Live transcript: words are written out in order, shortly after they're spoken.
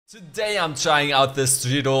Today I'm trying out this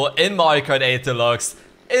Streedle in Mario Kart 8 Deluxe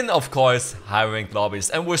in, of course, high ranked lobbies.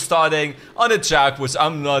 And we're starting on a track which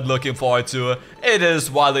I'm not looking forward to. It is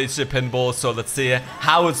Waluigi Pinball, so let's see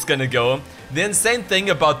how it's gonna go. The insane thing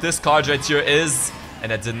about this card right here is,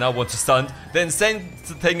 and I did not want to stunt, the insane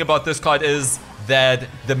thing about this card is that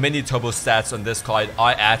the mini turbo stats on this card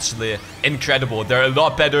are actually incredible. They're a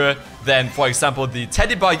lot better than, for example, the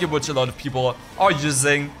Teddy Buggy, which a lot of people are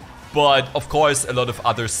using. But, of course, a lot of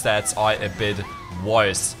other stats are a bit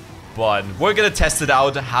worse. But we're gonna test it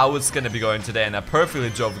out, how it's gonna be going today. And I perfectly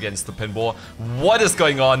drove against the pinball. What is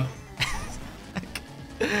going on?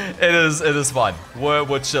 It is fun.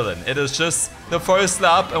 We're chilling. It is just the first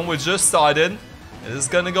lap and we're just started. It is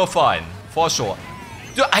gonna go fine, for sure.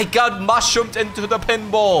 Dude, I got mushroomed into the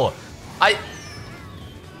pinball.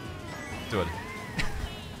 Dude.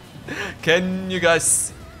 Can you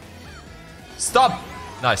guys stop?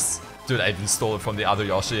 Nice. Dude, I even stole it from the other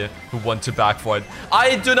Yoshi who wanted back for it.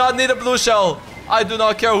 I do not need a blue shell. I do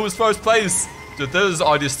not care who's first place. Dude, this is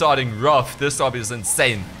already starting rough. This lobby is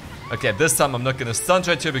insane. Okay, this time I'm not gonna stunt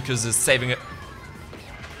right here because it's saving it.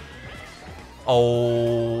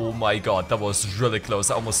 Oh my god, that was really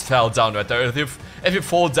close. I almost fell down right there. If you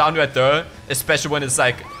fall down right there, especially when it's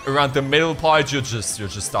like around the middle part, you're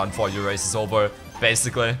just done for. Your race is over,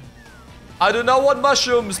 basically. I do not want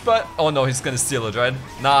mushrooms, but... Oh no, he's gonna steal it, right?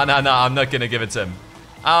 Nah, I'm not gonna give it to him.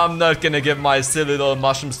 I'm not gonna give my silly little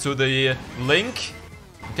mushrooms to the Link.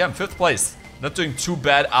 Okay, I'm 5th place. Not doing too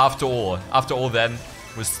bad after all. After all then,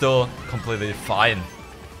 we're still completely fine.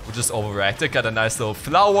 We're just overreacted. Got a nice little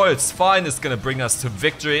flower. It's fine. It's gonna bring us to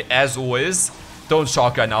victory, as always. Don't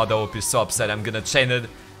shock right now. That would be so upset. I'm gonna chain it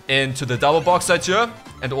into the double box right here.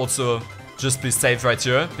 And also just be safe right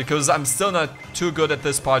here. Because I'm still not too good at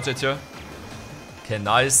this part right here. Okay,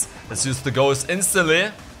 nice. Let's use the ghost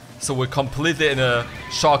instantly. So we're completely in a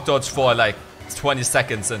shock dodge for like 20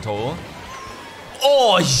 seconds in total.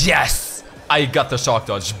 Oh, yes! I got the shock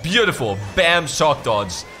dodge. Beautiful. Bam, shock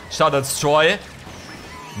dodge. Shout out Troy.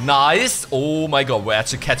 Nice. Oh my god, we're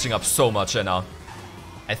actually catching up so much right now.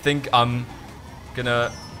 I think I'm gonna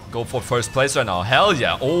go for first place right now. Hell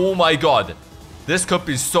yeah. Oh my god. This could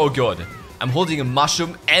be so good. I'm holding a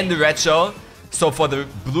mushroom and a red shell. So for the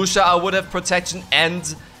blue shell, I would have protection,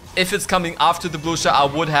 and if it's coming after the blue shell, I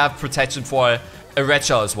would have protection for a red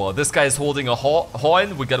shell as well. This guy is holding a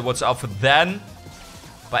horn. We gotta watch out for that.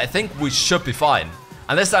 But I think we should be fine.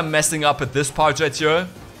 Unless I'm messing up at this part right here,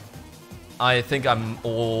 I think I'm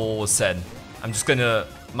all set. I'm just gonna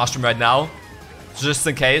mushroom right now, just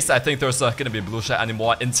in case. I think there's not gonna be a blue shell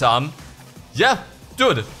anymore in time. Yeah,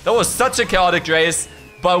 dude, that was such a chaotic race,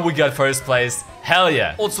 but we got first place. Hell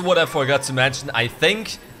yeah. Also, what I forgot to mention, I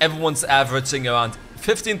think everyone's averaging around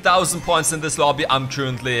 15,000 points in this lobby. I'm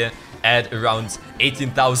currently at around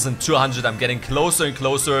 18,200. I'm getting closer and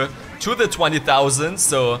closer to the 20,000,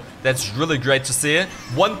 so that's really great to see.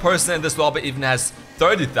 One person in this lobby even has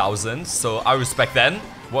 30,000, so I respect that.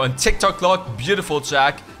 We're on TikTok clock. Beautiful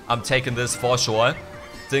track. I'm taking this for sure.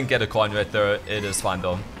 Didn't get a coin right there. It is fine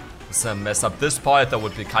though. Let's mess up this part. That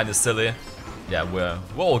would be kind of silly. Yeah, we're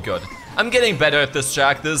all good. I'm getting better at this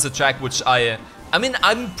track. This is a track which I mean,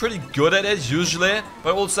 I'm pretty good at it usually,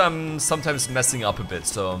 but also I'm sometimes messing up a bit,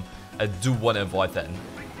 so I do want to avoid that.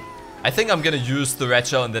 I think I'm gonna use the red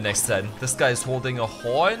shell in the next 10. This guy is holding a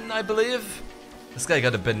horn, I believe. This guy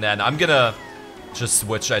got a banana. I'm gonna just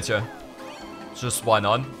switch right here. Just why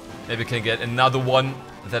not? Maybe can get another one.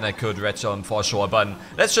 Then I could red shell him for sure, but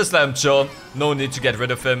let's just let him chill. No need to get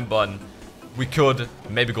rid of him, but we could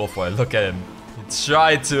maybe go for it. Look at him. He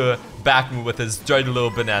tried to back me with his dirty little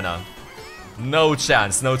banana. No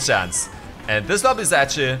chance, no chance. And this lobby is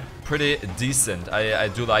actually pretty decent. I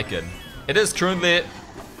do like it. It is currently...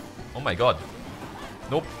 Oh my god.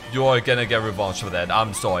 Nope, you're gonna get revenge for that.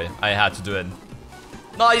 I'm sorry, I had to do it.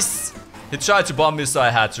 Nice! He tried to bomb me, so I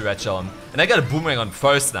had to red shell him. And I got a boomerang on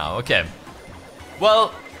first now, okay.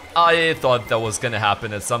 Well, I thought that was gonna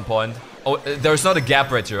happen at some point. Oh, there's not a gap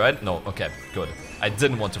right here, right? No, okay, good. I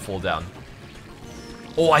didn't want to fall down.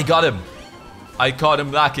 Oh, I got him. I caught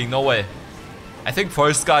him lacking, no way. I think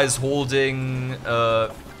first guy is holding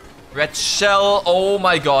red shell. Oh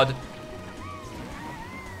my god.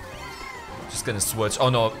 Just gonna switch. Oh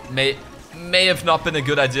no, may have not been a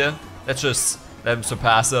good idea. Let's just let him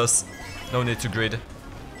surpass us. No need to greed.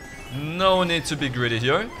 No need to be greedy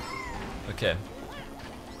here. Okay.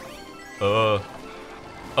 Oh,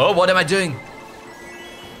 what am I doing?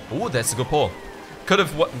 Oh, that's a good pull. Could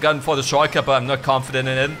have gone for the shortcut, but I'm not confident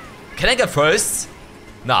in it. Can I get first?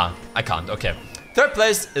 Nah, I can't. Okay. 3rd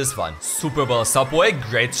place is fun. Super Bowl Subway,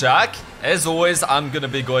 great track. As always, I'm gonna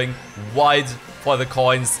be going wide for the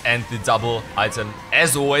coins and the double item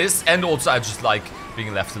as always. And also I just like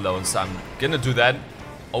being left alone, so I'm gonna do that.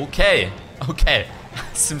 Okay. Okay.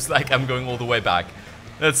 Seems like I'm going all the way back.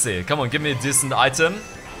 Let's see. Come on, give me a decent item.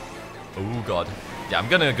 Oh god. Yeah, I'm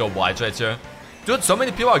gonna go wide right here. Dude, so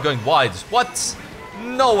many people are going wide. What?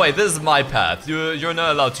 No way, this is my path. You're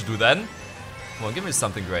not allowed to do that. Come on, give me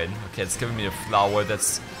something great. Okay, it's giving me a flower.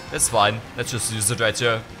 That's fine. Let's just use it right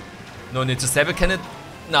here. No need to save it. Can it?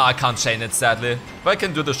 No, I can't chain it, sadly. But I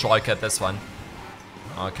can do the shortcut, that's fine.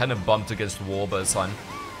 I kind of bumped against the wall, but it's fine.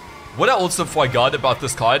 What I also forgot about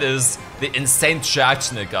this card is the insane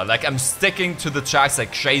traction it got. Like, I'm sticking to the tracks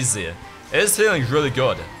like crazy. It is feeling really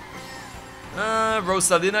good.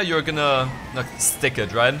 Rosalina, you're gonna not stick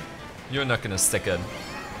it, right? You're not gonna stick it.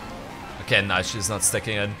 Okay, nice, she's not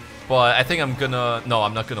sticking it. But I think I'm gonna... No,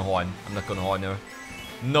 I'm not gonna horn. I'm not gonna horn her.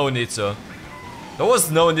 No need to. There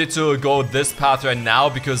was no need to go this path right now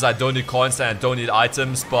because I don't need coins and I don't need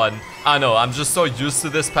items. But I don't know, I'm just so used to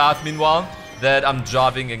this path meanwhile that I'm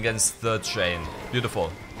driving against the train.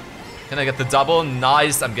 Beautiful. Can I get the double?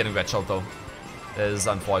 Nice. I'm getting red shot though. That is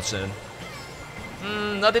unfortunate.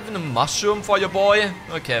 Not even a mushroom for your boy?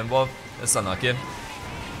 Okay, well, it's unlucky.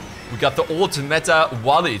 We got the old meta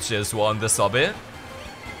Waluigi as well in this lobby.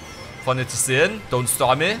 Funny to see it. Don't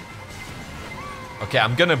start me. Okay,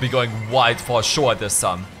 I'm gonna be going wide for sure this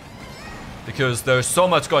time. Because there's so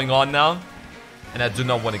much going on now. And I do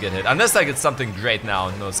not want to get hit. Unless I get something great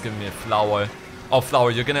now. No, it's giving me a flower. Oh,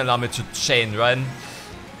 flower, you're gonna allow me to chain, right?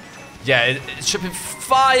 Yeah, it should be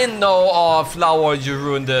fine. No, oh, flower, you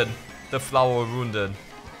ruined it. The flower ruined it.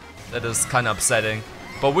 That is kind of upsetting.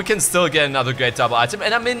 But we can still get another great double item.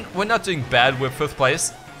 And I mean, we're not doing bad with 5th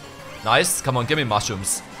place. Nice. Come on, give me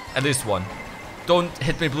mushrooms. At least one. Don't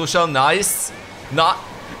hit me, blue shell. Nice. Not.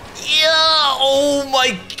 Yeah. Oh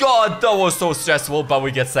my god. That was so stressful, but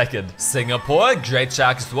we get second. Singapore. Great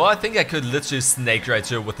check as well. I think I could literally snake right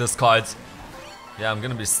here with this card. Yeah, I'm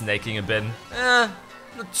gonna be snaking a bit. Not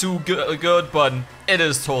too good, but it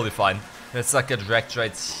is totally fine. Let's not get wrecked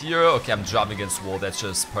right here. Okay, I'm dropping against the wall. That's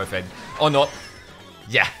just perfect. Oh no.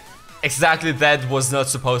 Yeah. Exactly, that was not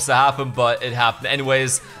supposed to happen, but it happened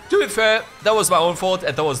anyways. To be fair, that was my own fault,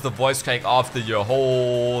 and that was the voice crack of the year.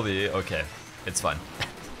 Holy... Okay, it's fine.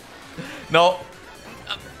 No.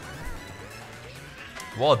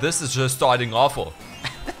 Well, this is just starting awful.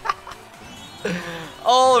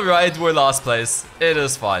 Alright, we're last place. It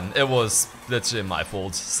is fine. It was literally my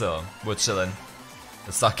fault, so we're chilling.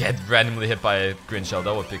 Let's not get randomly hit by a green shell.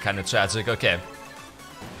 That would be kind of tragic. Okay.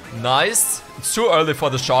 Nice. It's too early for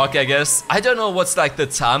the shark, I guess. I don't know what's like the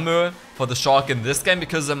timer for the shark in this game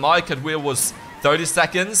because the Mario Kart wheel was 30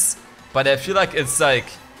 seconds. But I feel like it's like...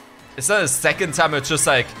 It's not a second timer, it's just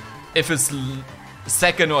like... If it's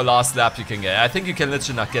second or last lap you can get. I think you can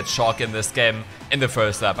literally not get shark in this game in the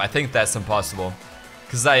first lap. I think that's impossible.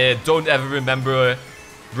 Because I don't ever remember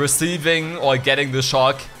receiving or getting the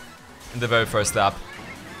shark in the very first lap.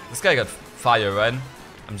 This guy got fire, right?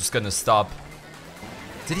 I'm just gonna stop.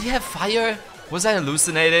 Did he have fire? Was I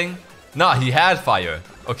hallucinating? Nah, he had fire.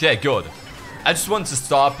 Okay, good. I just wanted to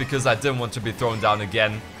stop because I didn't want to be thrown down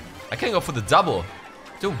again. I can't go for the double.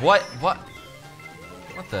 Dude, what? What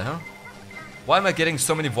the hell? Why am I getting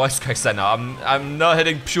so many voice cracks right now? I'm not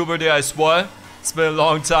hitting puberty, I swear. It's been a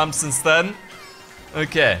long time since then.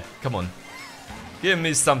 Okay, come on. Give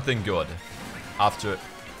me something good. After...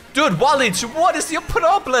 Dude, Waluigi, what is your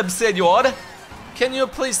problem, senor? Can you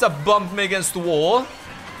please stop bump me against the wall?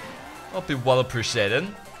 That'll be well appreciated.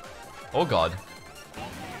 Oh god.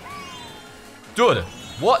 Dude,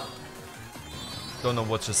 what? Don't know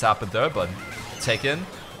what just happened there, but taken.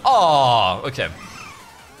 Oh, okay.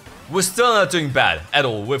 We're still not doing bad at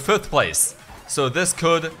all. We're 5th place. So this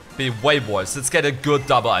could be way worse. Let's get a good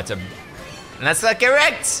double item. And that's not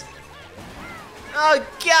correct. Oh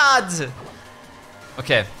god.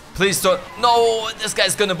 Okay, please don't. No, this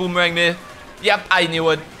guy's gonna boomerang me. Yep, I knew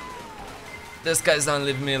it. This guy's not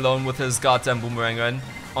leaving me alone with his goddamn boomerang run.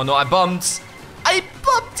 Oh no, I bumped. I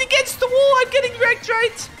bumped against the wall. I'm getting wrecked,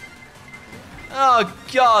 right? Oh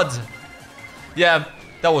god. Yeah,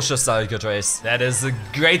 that was just not a good race. That is a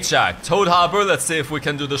great track. Toad Harbor, let's see if we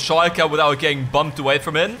can do the shortcut without getting bumped away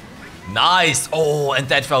from it. Nice. Oh, and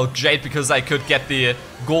that felt great because I could get the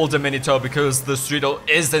golden mini toe because the Streedle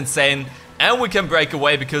is insane. And we can break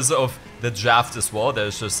away because of the draft as well. That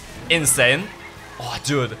is just insane. Oh,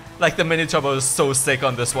 dude, like the mini turbo is so sick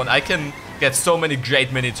on this one. I can get so many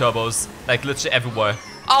great mini turbos, like literally everywhere.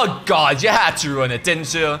 Oh god, you had to ruin it,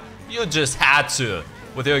 didn't you? You just had to.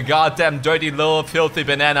 With your goddamn dirty little filthy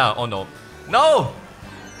banana. Oh no. No!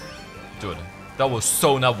 Dude, that was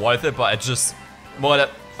so not worth it, but I just...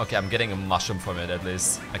 Okay, I'm getting a mushroom from it at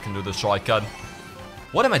least. I can do the shortcut.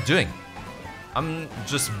 What am I doing? I'm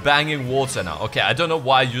just banging water now. Okay, I don't know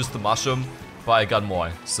why I used the mushroom, but I got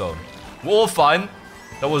more. So, we're all fine.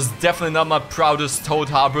 That was definitely not my proudest Toad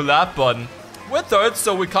Harbor lap, but we're third,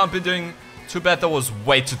 so we can't be doing too bad. That was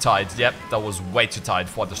way too tight. Yep, that was way too tight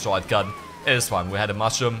for the shortcut. It is fine. We had a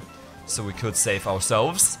mushroom, so we could save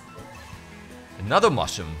ourselves. Another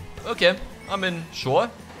mushroom. Okay, I'm in. Sure.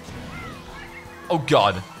 Oh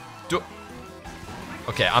god.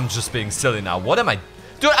 Okay, I'm just being silly now. What am I...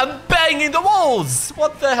 Dude, I'm banging the walls!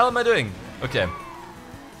 What the hell am I doing? Okay.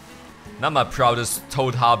 Not my proudest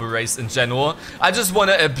Toad Harbor race in general. I just want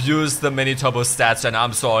to abuse the mini turbo stats, and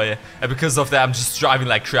I'm sorry. And because of that, I'm just driving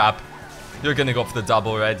like crap. You're gonna go for the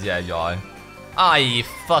double, right? Yeah, you are. I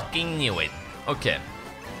fucking knew it. Okay.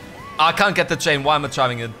 I can't get the chain. Why am I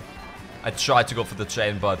driving it? I tried to go for the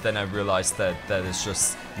chain, but then I realized that that is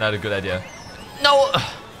just not a good idea. No!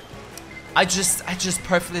 I just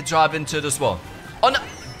perfectly drive into it as well. Oh no!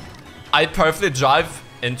 I perfectly drive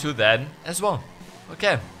into that as well.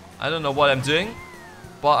 Okay. I don't know what I'm doing,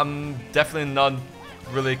 but I'm definitely not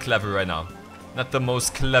really clever right now. Not the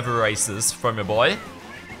most clever races from your boy.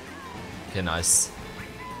 Okay, nice.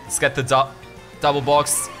 Let's get the double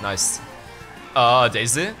box. Nice.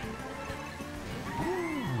 Daisy.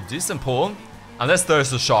 Ooh, decent pull. Unless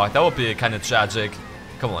there's a shark, that would be kind of tragic.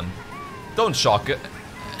 Come on. Don't shock it.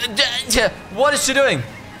 What is she doing?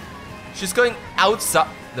 She's going outside.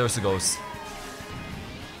 There she goes.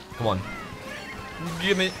 Come on.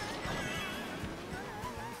 Give me.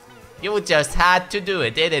 You just had to do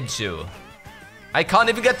it, didn't you? I can't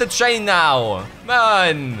even get the train now.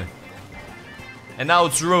 Man. And now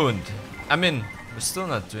it's ruined. I mean, we're still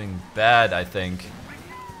not doing bad, I think.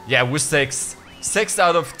 Yeah, we're 6. 6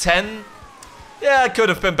 out of 10. Yeah, it could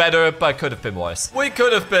have been better, but it could have been worse. We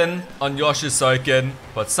could have been on Yoshi's circuit,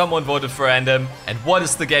 but someone voted for random. And what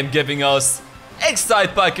is the game giving us?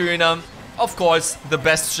 Excite Bike Arena. Of course, the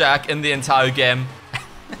best track in the entire game.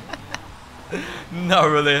 Not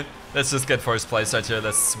really. Let's just get first place right here.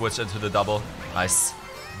 Let's switch into the double. Nice.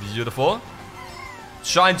 Beautiful.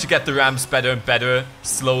 Trying to get the ramps better and better,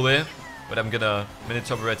 slowly. But I'm gonna mini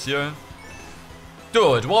turbo right here.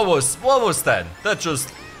 Dude, what was that? That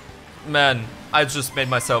just... Man, I just made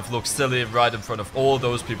myself look silly right in front of all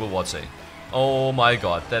those people watching. Oh my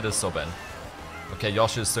god, that is so bad. Okay,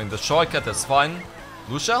 Yoshi is doing the shortcut, that's fine.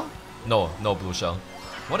 Blue shell? No, no blue shell.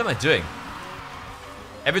 What am I doing?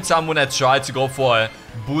 Every time when I try to go for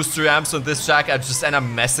booster ramps on this track, I just end up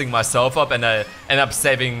messing myself up and I end up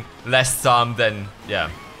saving less time than, yeah,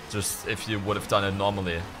 just if you would have done it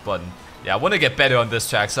normally. But yeah, I want to get better on this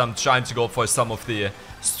track, so I'm trying to go for some of the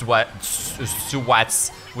swats,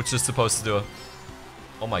 which is supposed to do.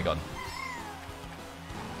 Oh my god.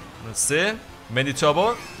 Let's see. Mini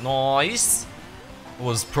turbo. Nice. It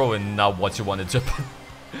was probably not what you wanted to.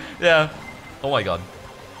 Yeah. Oh my god.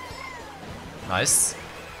 Nice.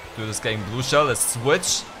 Do this game blue shell. Let's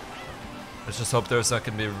switch. Let's just hope there's not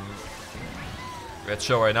gonna be red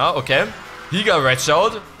shell right now. Okay. He got red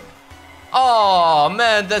shelled. Oh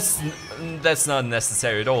man, that's not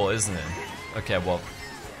necessary at all, isn't it? Okay, well.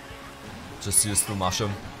 Just use the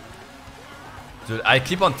mushroom. Dude, I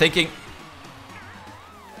keep on thinking.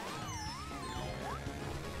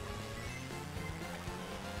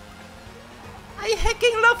 I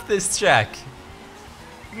hecking love this track.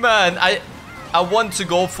 Man, I want to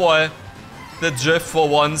go for the drift for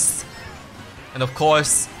once. And of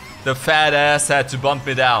course, the fat ass had to bump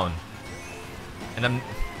me down. And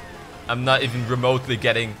I'm not even remotely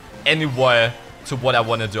getting anywhere to what I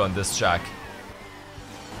want to do on this track.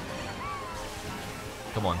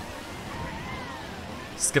 Come on.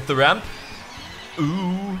 Skip the ramp.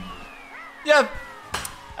 Ooh. Yeah.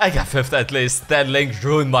 I got 5th at least. That link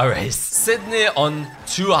ruined my race. Sydney on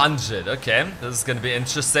 200. Okay, this is gonna be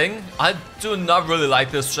interesting. I do not really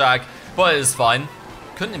like this track, but it's fine.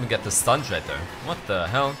 Couldn't even get the stunt right there. What the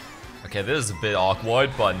hell? Okay, this is a bit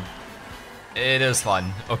awkward, but it is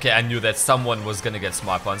fun. Okay, I knew that someone was gonna get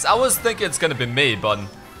smart puns. I was thinking it's gonna be me, but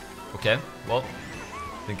okay, well,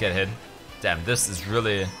 didn't get hit. Damn, this is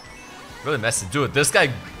really messy. Dude, this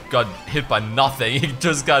guy got hit by nothing. He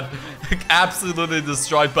just got absolutely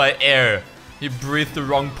destroyed by air. He breathed the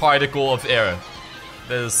wrong particle of air.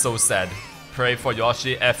 That is so sad. Pray for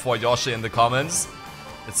Yoshi, F for Yoshi in the comments.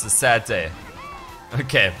 It's a sad day.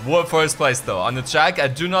 Okay, we're first place though. On the track I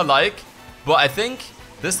do not like, but I think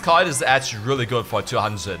this card is actually really good for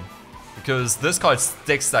 200. Because this card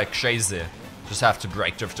sticks like crazy. Just have to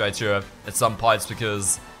brake drift right here at some parts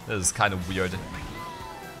because this is kind of weird.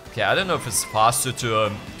 Okay, I don't know if it's faster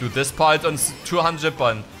to do this part on 200,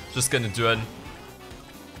 but I'm just gonna do it.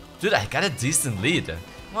 Dude, I got a decent lead.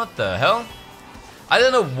 What the hell? I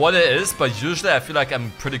don't know what it is, but usually I feel like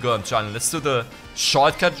I'm pretty good on trying. Let's do the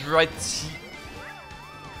shortcut right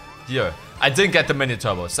here. I didn't get the mini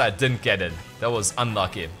turbo, so I didn't get it. That was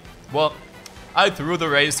unlucky. Well, I threw the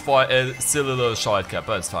race for a silly little shortcut,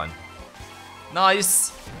 but it's fine.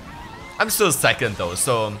 Nice. I'm still second though,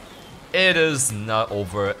 so it is not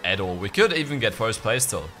over at all. We could even get first place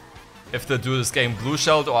still. If the dude is getting blue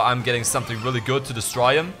shelled or I'm getting something really good to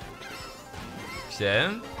destroy him. Okay.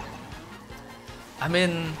 I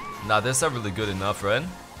mean, nah, that's not really good enough, right?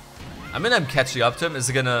 I mean, I'm catching up to him. Is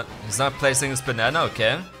he gonna... He's not placing his banana,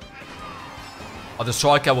 okay. Oh, the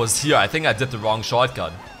shortcut was here. I think I did the wrong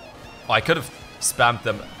shortcut. Oh, I could have spammed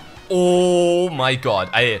them. Oh my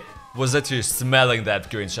god. I was actually smelling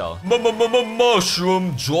that green shell.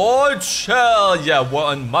 Mushroom Gorge shell. Yeah, we're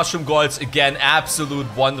on Mushroom Gorge again. Absolute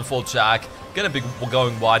wonderful track. Gonna be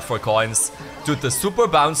going wide for coins. Dude, the super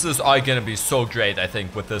bounces are gonna be so great, I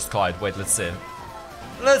think, with this card. Wait, let's see.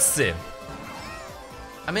 Let's see.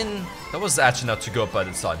 I mean, that was actually not too good, but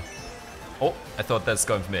it's fine. Oh, I thought that's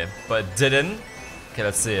going for me, but it didn't. Okay,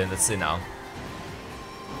 let's see. Let's see now.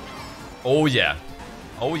 Oh, yeah.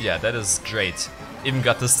 Oh, yeah, that is great. Even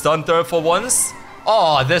got the stunt there for once.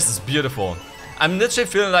 Oh, this is beautiful. I'm literally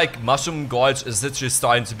feeling like Mushroom Gorge is literally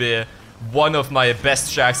starting to be one of my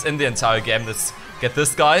best tracks in the entire game. Let's get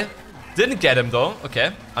this guy. Didn't get him though.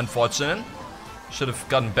 Okay, unfortunate. Should have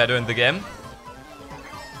gotten better in the game.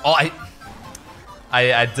 Oh,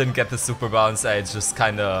 I didn't get the super bounce. I just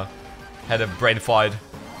kind of had a brain fart.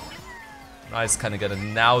 Nice, kind of get it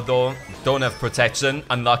now though. Don't have protection.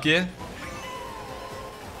 Unlucky.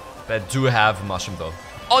 But I do have mushroom though.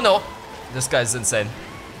 Oh no, this guy's insane.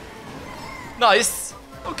 Nice.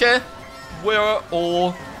 Okay, we're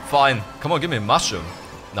all fine. Come on, give me a mushroom.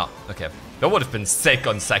 No, okay. That would have been sick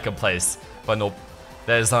on second place. But nope,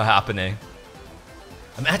 that is not happening.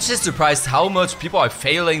 I'm actually surprised how much people are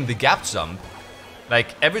failing the gap jump.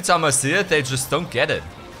 Like, every time I see it, they just don't get it.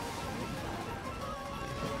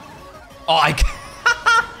 Oh,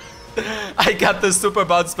 I got the super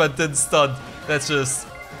bounce but didn't stun. That's just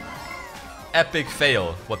epic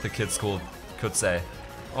fail, what the kids could say.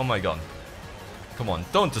 Oh my god. Come on,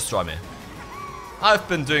 don't destroy me. I've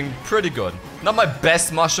been doing pretty good. Not my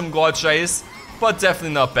best Mushroom Gorge race, but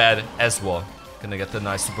definitely not bad as well. Gonna get the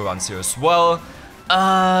nice super runs here as well.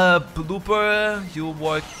 Blooper, you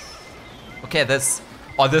work. Okay, that's...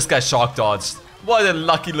 Oh, this guy shock dodged. What a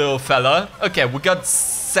lucky little fella. Okay, we got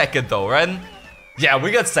second though, right? Yeah,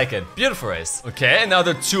 we got second. Beautiful race. Okay,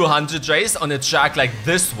 another 200 race on a track like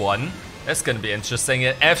this one. That's gonna be interesting.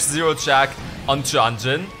 An F0 track on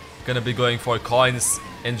 200. Gonna be going for coins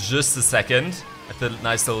in just a second. At the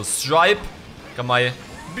nice little stripe. Got my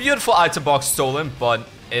beautiful item box stolen, but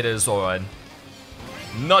it is alright.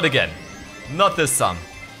 Not again. Not this time.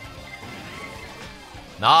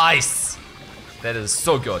 Nice. That is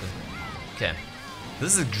so good. Okay.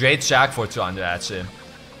 This is a great track for 200 actually.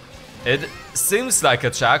 It seems like a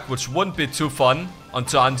track which wouldn't be too fun on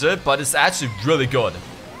 200, but it's actually really good.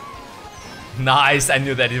 Nice. I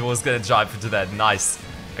knew that he was gonna drive into that. Nice.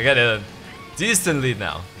 I got a decent lead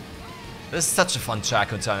now. This is such a fun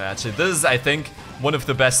track on 200 actually. This is, I think, one of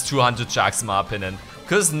the best 200 tracks in my opinion.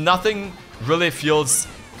 Because nothing really feels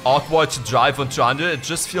awkward to drive on 200. It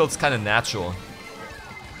just feels kind of natural.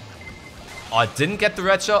 Oh, I didn't get the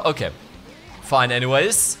red shell? Okay. Fine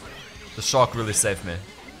anyways. The shock really saved me.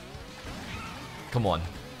 Come on.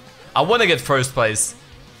 I want to get first place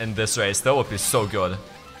in this race. That would be so good.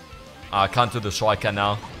 I can't do the shortcut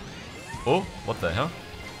now. Oh, what the hell?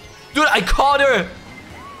 Dude, I caught her!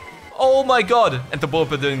 Oh my god. And the bullet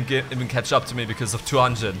didn't even catch up to me because of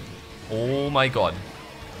 200. Oh my god.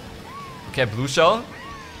 Okay, blue shell.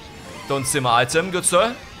 Don't see my item, good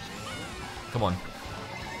sir. Come on.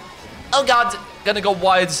 Oh god. Gonna go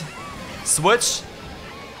wide. Switch.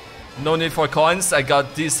 No need for coins. I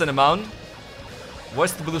got decent amount.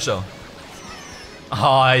 Where's the blue shell?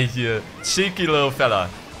 Ah, you cheeky little fella.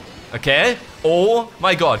 Okay. Oh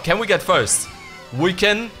my god. Can we get first? We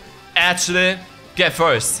can actually get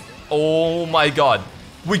first. Oh my god.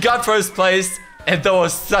 We got first place. And that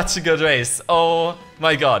was such a good race. Oh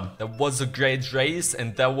my god. That was a great race.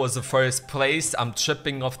 And that was the first place. I'm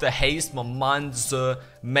tripping off the haze. Moments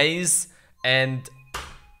maze. And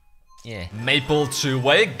yeah. Maple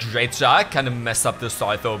two-way. Great track. Kind of messed up the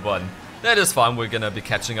start though, but that is fine. We're gonna be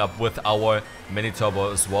catching up with our mini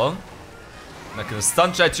turbo as well. I'm not gonna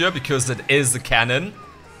stunt right here because it is a cannon.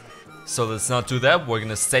 So let's not do that. We're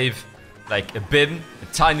gonna save like a bit. A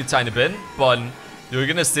tiny bit. But you're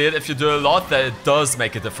gonna see it if you do a lot that it does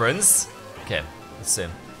make a difference. Okay, let's see.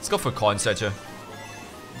 Let's go for coins right here.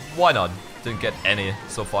 Why not? Didn't get any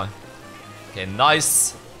so far. Okay,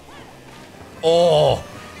 nice. Oh!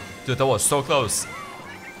 Dude, that was so close.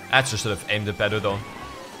 Actually should have aimed it better though.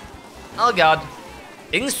 Oh god.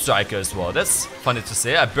 Ink Striker as well. That's funny to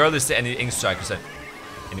say. I barely see any Ink Strikers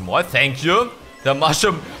anymore. Thank you. The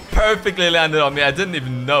mushroom perfectly landed on me. I didn't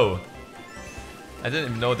even know. I didn't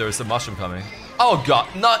even know there was a mushroom coming. Oh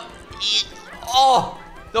god, not. Oh!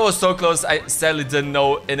 That was so close. I sadly didn't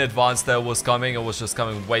know in advance that it was coming. It was just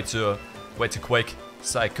coming way too quick.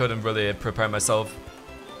 So I couldn't really prepare myself.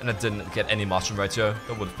 And I didn't get any mushroom right here.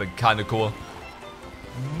 That would have been kind of cool.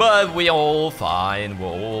 But we're all fine. We're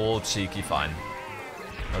all cheeky fine.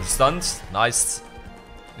 Another stunt. Nice.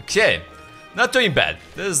 Okay. Not doing bad.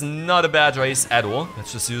 This is not a bad race at all.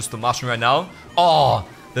 Let's just use the mushroom right now. Oh,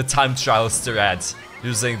 the time trial strat.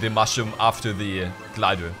 Using the mushroom after the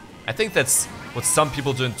glider. I think that's what some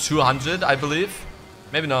people do in 200, I believe.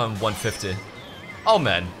 Maybe not in 150. Oh,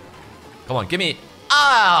 man. Come on, give me...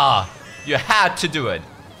 Ah! You had to do it.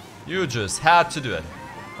 You just had to do it.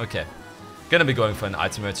 Okay. Gonna be going for an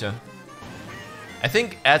item right here. I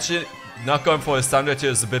think actually not going for a stun right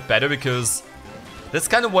here is a bit better because that's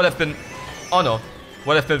kind of what I've been... Oh no.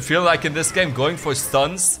 What I've been feeling like in this game. Going for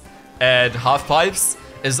stuns and half pipes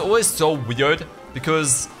is always so weird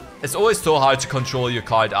because it's always so hard to control your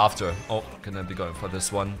card after. Oh, gonna be going for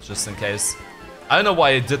this one just in case. I don't know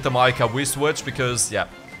why I did the Mario Kart Wii switch because, yeah,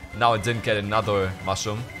 now I didn't get another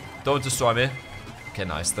mushroom. Don't destroy me. Okay,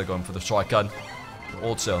 nice. They're going for the shortcut.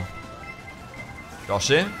 All chill.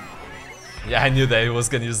 Yoshi? Yeah, I knew that he was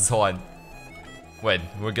gonna use his horn. Wait,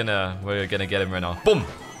 we're gonna get him right now. Boom!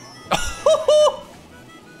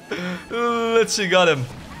 Literally got him.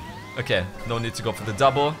 Okay, no need to go for the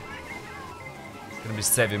double. Gonna be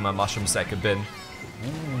saving my mushroom sack a bit.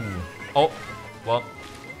 Ooh. Oh, well,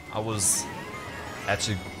 I was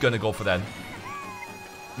actually gonna go for that.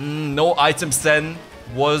 No items then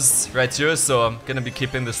was right here, so I'm gonna be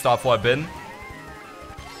keeping the star for a bit.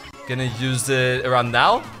 Gonna use it around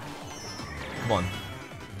now. Come on.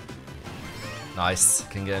 Nice.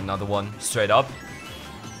 Can get another one straight up.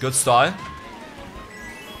 Good start.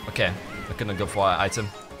 Okay, we're gonna go for an item.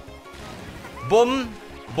 Boom,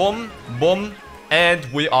 boom, boom. And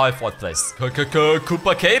we are in 4th place.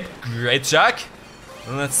 Koopa Cape. Great Jack.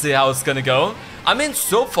 Let's see how it's gonna go. I mean,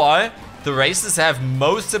 so far, the races have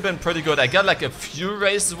mostly been pretty good. I got like a few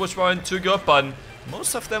races which weren't too good, but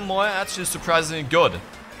most of them were actually surprisingly good.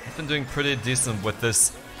 I've been doing pretty decent with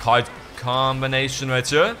this card combination right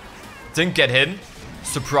here. Didn't get hit,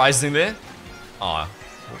 surprisingly. Oh,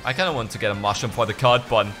 I kind of want to get a mushroom for the card,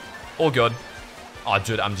 but all good. Oh,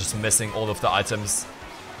 dude, I'm just missing all of the items.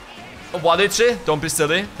 Walichi, don't be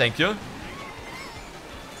silly. Thank you.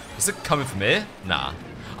 Is it coming for me? Nah.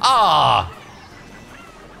 Ah!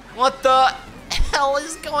 What the hell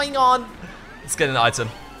is going on? Let's get an item.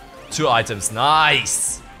 2 items.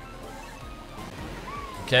 Nice.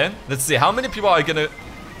 Okay, let's see. How many people are gonna...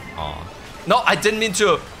 Oh. No, I didn't mean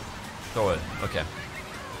to throw it. Okay.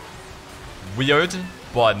 Weird,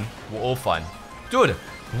 but we're all fine. Dude,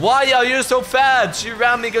 why are you so fat? She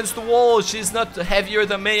ran me against the wall. She's not heavier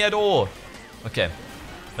than me at all. Okay.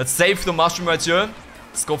 Let's save the mushroom right here.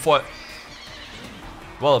 Let's go for it.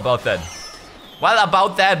 Well, about that. Well,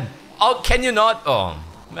 about that. Oh, can you not? Oh,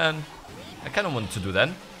 man. I kind of wanted to do that.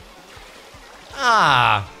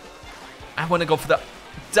 Ah. I want to go for the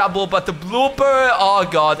double, but the blooper. Oh,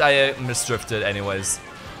 God. I misdrifted anyways.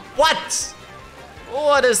 What?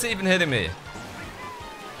 What is even hitting me?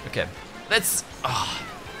 Okay. Let's... Oh.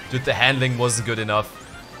 Dude, the handling wasn't good enough.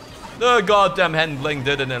 The goddamn handling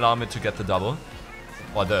didn't allow me to get the double.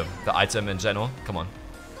 Or the item in general. Come on.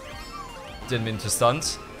 Didn't mean to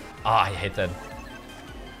stunt. Ah, I hate that.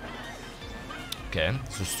 Okay,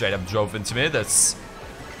 so straight up drove into me. That's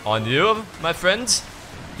on you, my friend.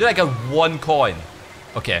 Dude, I got 1 coin.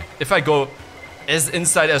 Okay, if I go as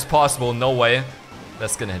inside as possible, no way.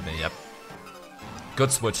 That's gonna hit me, yep.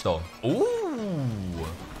 Good switch though. Ooh.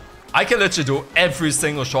 I can literally do every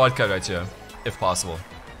single shortcut right here, if possible.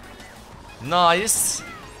 Nice.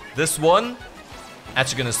 This one,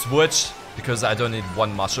 actually gonna switch because I don't need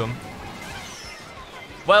 1 mushroom.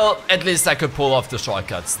 Well, at least I could pull off the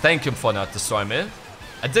shortcuts. Thank you for not destroying me.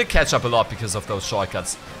 I did catch up a lot because of those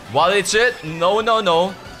shortcuts. Walichi, no, no,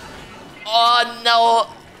 no. Oh, no.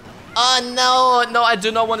 Oh, no. No, I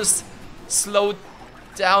do not want to slow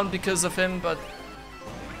down because of him, but...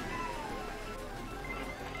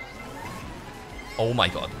 Oh my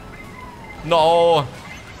god. No.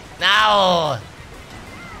 No.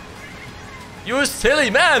 You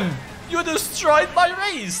silly man. You destroyed my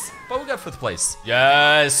race. But we got 5th place.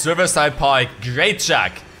 Yes, Riverside Park. Great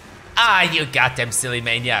Jack. Ah, you goddamn silly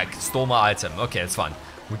maniac. Stole my item. Okay, it's fine.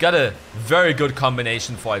 We got a very good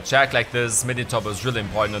combination for a track like this. Mini turbo is really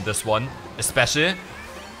important on this one. Especially.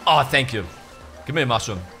 Oh, thank you. Give me a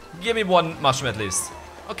mushroom. Give me one mushroom at least.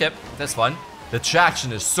 Okay, that's fine. The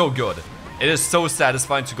traction is so good. It is so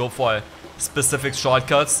satisfying to go for specific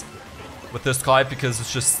shortcuts with this kite because it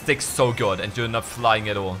just sticks so good and you're not flying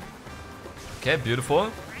at all. Okay,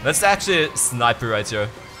 beautiful. Let's actually sniper right here.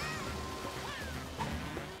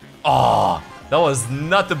 Oh, that was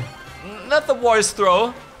not the worst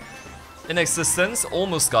throw in existence.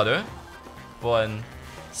 Almost got her, but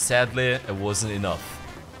sadly it wasn't enough.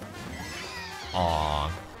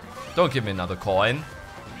 Aw, don't give me another coin.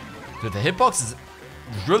 Dude, the hitbox is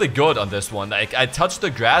really good on this one. Like, I touched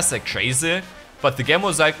the grass like crazy, but the game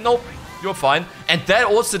was like, nope, you're fine. And that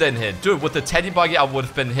also didn't hit. Dude, with the teddy buggy, I would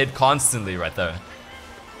have been hit constantly right there.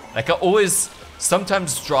 Like, I always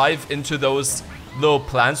sometimes drive into those little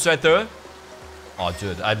plants right there. Oh,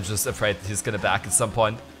 dude, I'm just afraid he's gonna back at some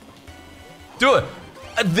point. Dude,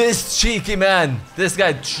 this cheeky man. This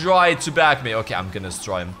guy tried to back me. Okay, I'm gonna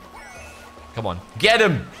destroy him. Come on, get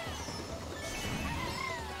him.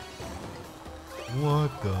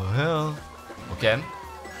 What the hell? Okay.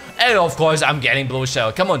 And of course, I'm getting blue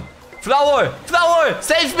shell. Come on. Flower! Flower!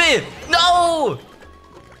 Save me! No!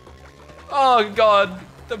 Oh, God.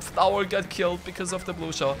 The flower got killed because of the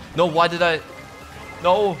blue shell. No, why did I...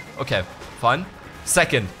 No. Okay, fine.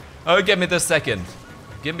 Second. Oh, give me the second.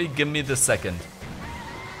 Give me the second.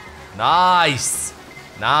 Nice.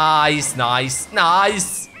 Nice, nice,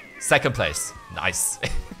 nice. Second place. Nice.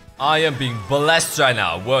 I am being blessed right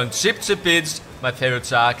now. We're on Chip Chip Beach, my favorite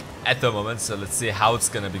track at the moment. So let's see how it's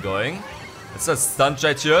gonna be going. It's a stunt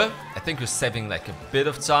right here. I think we're saving like a bit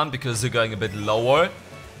of time because we're going a bit lower.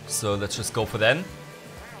 So let's just go for that.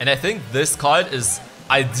 And I think this card is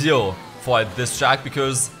ideal for this track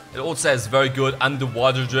because it also has very good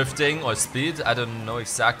underwater drifting or speed. I don't know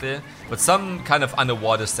exactly, but some kind of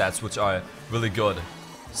underwater stats which are really good.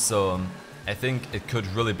 So I think it could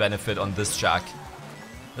really benefit on this track.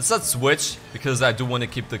 Let's not switch because I do want to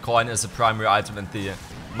keep the coin as a primary item and the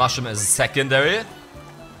mushroom as a secondary.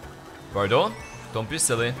 Birdo, don't be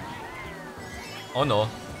silly. Oh no,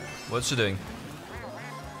 what's she doing?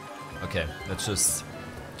 Okay, let's just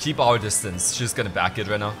keep our distance. She's gonna back it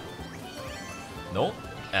right now. No,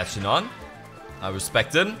 actually not. I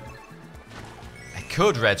respect it. I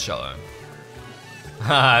could red shell her.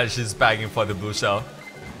 Haha, she's begging for the blue shell.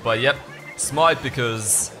 But yep, smart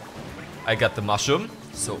because I got the mushroom.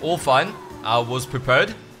 So all fine. I was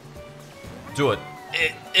prepared. Do it.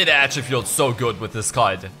 It actually feels so good with this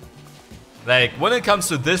card. Like, when it comes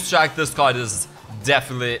to this track, this card is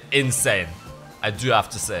definitely insane. I do have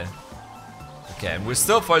to say. Okay, and we're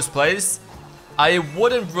still first place. I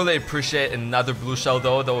wouldn't really appreciate another blue shell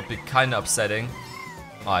though. That would be kind of upsetting.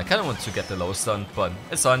 Oh, I kind of want to get the low stun, but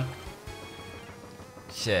it's on.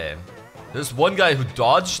 Okay. There's one guy who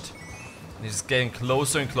dodged. He's getting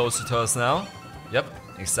closer and closer to us now. Yep,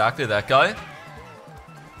 exactly that guy.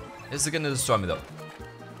 Is he gonna destroy me though?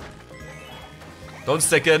 Don't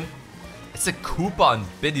stick in. It's a Koopa and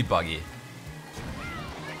Biddy Buggy.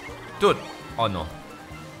 Dude. Oh no.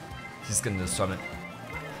 He's gonna destroy me.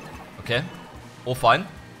 Okay. All fine.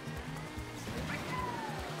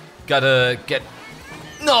 Gotta get...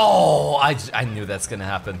 No! I knew that's gonna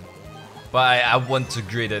happen. But I want to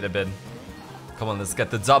greet it a bit. Come on, let's get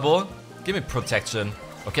the double. Give me protection.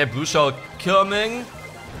 Okay, blue shell coming.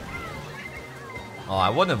 Oh, I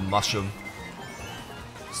want a mushroom.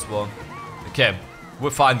 Swirl. Okay, we're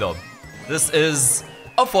fine though. This is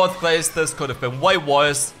a fourth place. This could have been way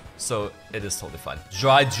worse. So it is totally fine.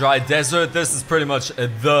 Dry desert. This is pretty much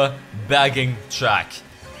the bagging track.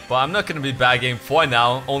 But I'm not gonna be bagging for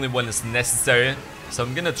now. Only when it's necessary. So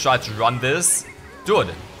I'm gonna try to run this. Dude,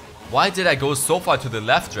 why did I go so far to the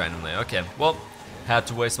left randomly? Okay, well, had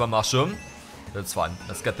to waste my mushroom. That's fine.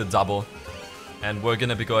 Let's get the double. And we're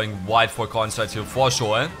gonna be going wide for coins right here for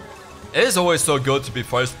sure. It is always so good to be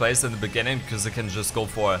first place in the beginning because you can just go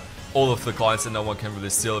for all of the coins and no one can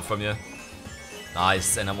really steal it from you.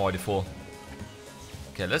 Nice, and I'm already full.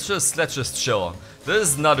 Okay, let's just chill. This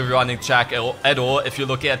is not a running track at all. If you're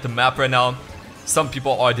looking at the map right now, some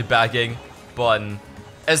people are already bagging, but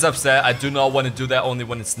as I've said, I do not want to do that only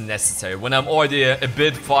when it's necessary. When I'm already a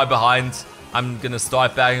bit far behind, I'm gonna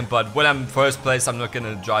start bagging, but when I'm first place, I'm not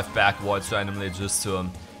gonna drive backwards randomly just to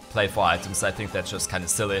play for items. I think that's just kind of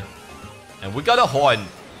silly. And we got a horn.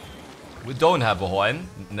 We don't have a horn.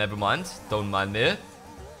 Never mind. Don't mind me.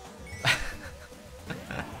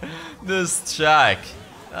 This track.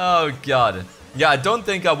 Oh god. Yeah, I don't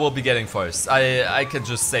think I will be getting first. I can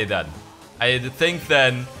just say that. I think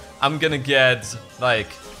then I'm gonna get like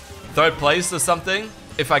 3rd place or something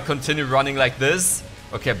if I continue running like this.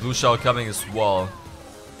 Okay, blue shell coming as well.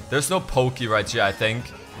 There's no pokey right here, I think,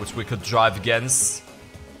 which we could drive against.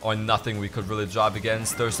 Or nothing we could really drive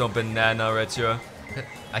against. There's no banana right here.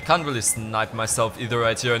 I can't really snipe myself either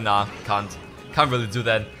right here. Nah, can't. Can't really do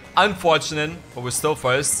that. Unfortunate, but we're still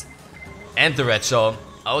first. And the red shell.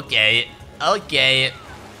 Okay, okay.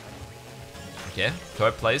 Okay,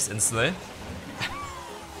 3rd place instantly.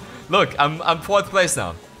 Look, I'm 4th place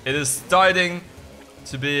now. It is starting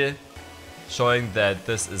to be showing that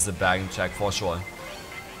this is a bagging check for sure.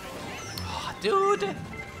 Oh, dude,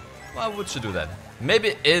 why would you do that? Maybe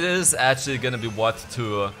it is actually gonna be worth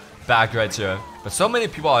to bag right here. But so many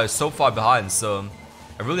people are so far behind, so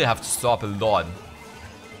I really have to stop a lot.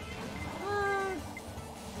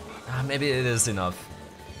 Maybe it is enough.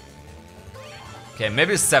 Okay,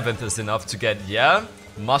 maybe 7th is enough to get, yeah,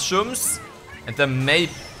 mushrooms. And then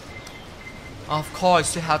maybe... Of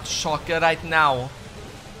course, you have to shock it right now.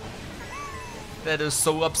 That is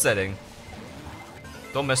so upsetting.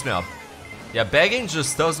 Don't mess me up. Yeah, begging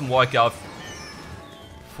just doesn't work out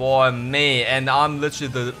for me. And I'm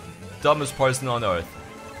literally the dumbest person on earth.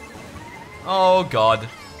 Oh god.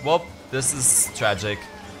 Well, this is tragic.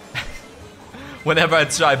 Whenever I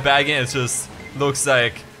try bagging, it just looks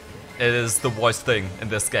like it is the worst thing in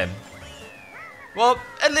this game. Well,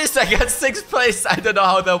 at least I got 6th place. I don't know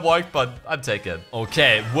how that worked, but I'm taking it.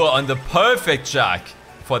 Okay, we're on the perfect track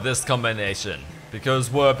for this combination.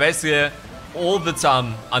 Because we're basically all the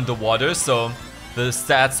time underwater, so the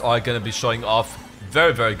stats are gonna be showing off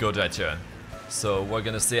very, very good right here. So we're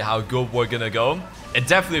gonna see how good we're gonna go. It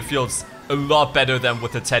definitely feels a lot better than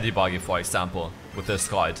with the teddy buggy, for example, with this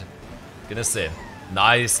card. Gonna see.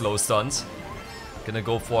 Nice low stunt. Gonna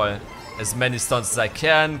go for as many stunts as I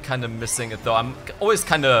can. Kind of missing it though. I'm always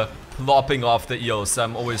kind of plopping off the eel, so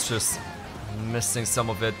I'm always just missing some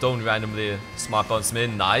of it. Don't randomly smart bounce me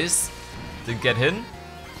in. Nice. Didn't get hit.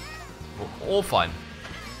 We're all fine.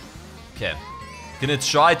 Okay. Gonna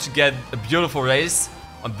try to get a beautiful race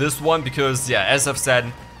on this one because, yeah, as I've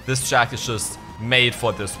said, this track is just made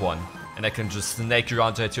for this one. And I can just snake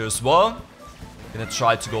around right here as well. Gonna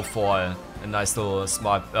try to go for a nice little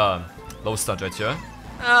smart low stunt right here.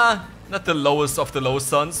 Not the lowest of the low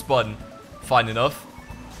stunts, but fine enough.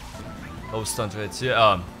 Low stunt right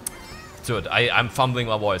here. Dude, I'm fumbling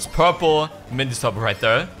my voice. Purple mini top right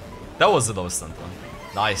there. That was a low stunt one.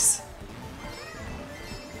 Nice.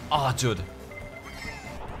 Oh, dude.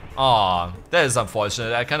 Oh, that is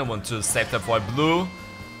unfortunate. I kind of want to save that for blue.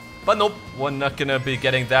 But nope, we're not gonna be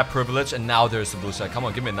getting that privilege. And now there's a blue shot. Come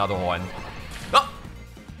on, give me another horn. Oh!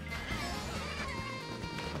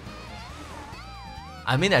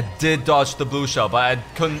 I mean, I did dodge the blue shell, but I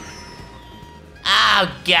couldn't...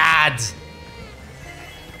 Oh, God!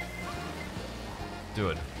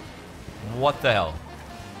 Dude. What the hell?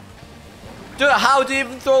 Dude, how do you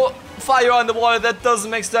even throw fire on the water? That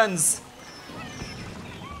doesn't make sense.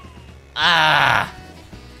 Ah!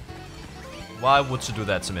 Why would you do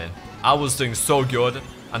that to me? I was doing so good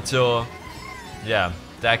until... Yeah,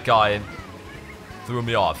 that guy threw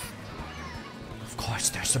me off. Of course,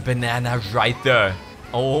 there's a banana right there.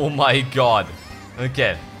 Oh my god.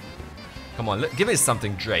 Okay. Come on, give me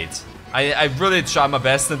something great. I really try my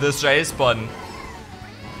best in this race, but...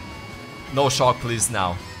 No shock, please,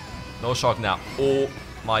 now. No shock now. Oh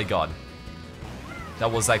my god.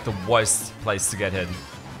 That was like the worst place to get hit.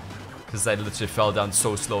 Because I literally fell down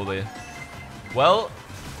so slowly. Well,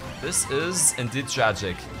 this is indeed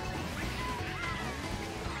tragic.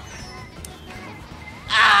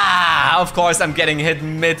 Ah! Of course I'm getting hit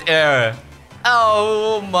mid-air.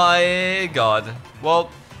 Oh my god. Well,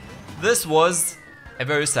 this was a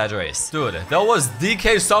very sad race. Dude, there was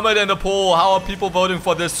DK Summit in the pool. How are people voting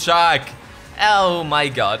for this track? Oh my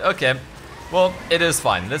god. Okay. Well, it is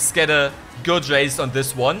fine. Let's get a good race on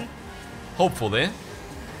this one. Hopefully.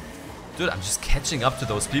 Dude, I'm just catching up to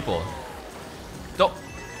those people.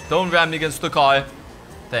 Don't ram me against the car.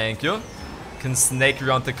 Thank you. Can snake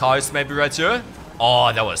around the cars maybe right here.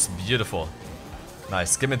 Oh, that was beautiful.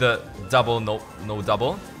 Nice. Give me the double. No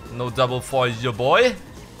double. No double for your boy.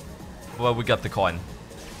 Well, we got the coin.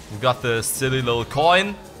 We got the silly little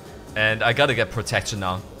coin. And I gotta get protection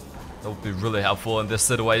now. That would be really helpful in this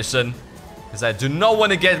situation. Because I do not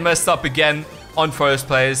want to get messed up again on first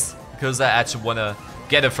place. Because I actually want to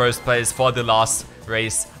get a first place for the last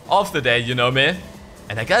race of the day, you know me.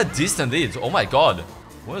 And I got a decent lead. Oh my god.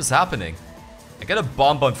 What is happening? I got a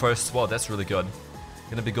bomb on first as well. That's really good.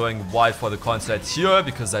 Gonna be going wide for the concert here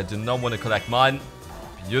because I do not want to collect mine.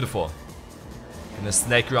 Beautiful. Gonna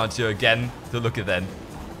snake around here again to look at that.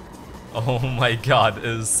 Oh my god, it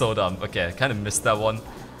is so dumb. Okay, I kind of missed that one.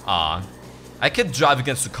 I can drive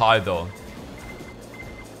against the car though.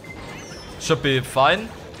 Should be fine.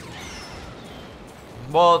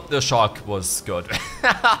 Well, the shark was good.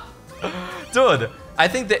 Dude, I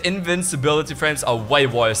think the invincibility frames are way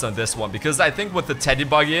worse on this one. Because I think with the teddy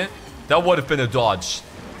buggy, that would have been a dodge.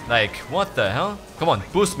 Like, what the hell? Come on,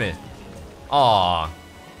 boost me. Aw.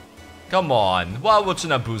 Come on. Why would you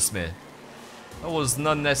not boost me? That was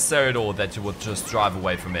not necessary at all that you would just drive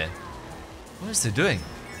away from me. What is he doing?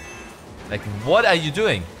 Like, what are you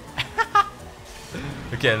doing?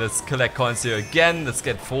 Okay, let's collect coins here again. Let's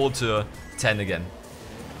get full to 10 again.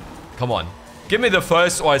 Come on. Give me the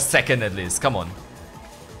first or second at least. Come on.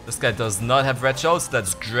 This guy does not have red shells.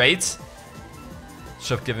 That's great.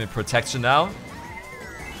 Should give me protection now.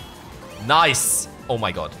 Nice. Oh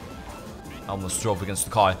my god. I almost drove against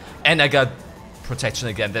the car. And I got protection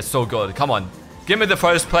again. That's so good. Come on. Give me the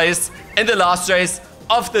first place in the last race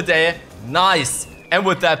of the day. Nice. And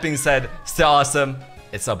with that being said, stay awesome.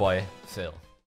 It's our boy, Phil.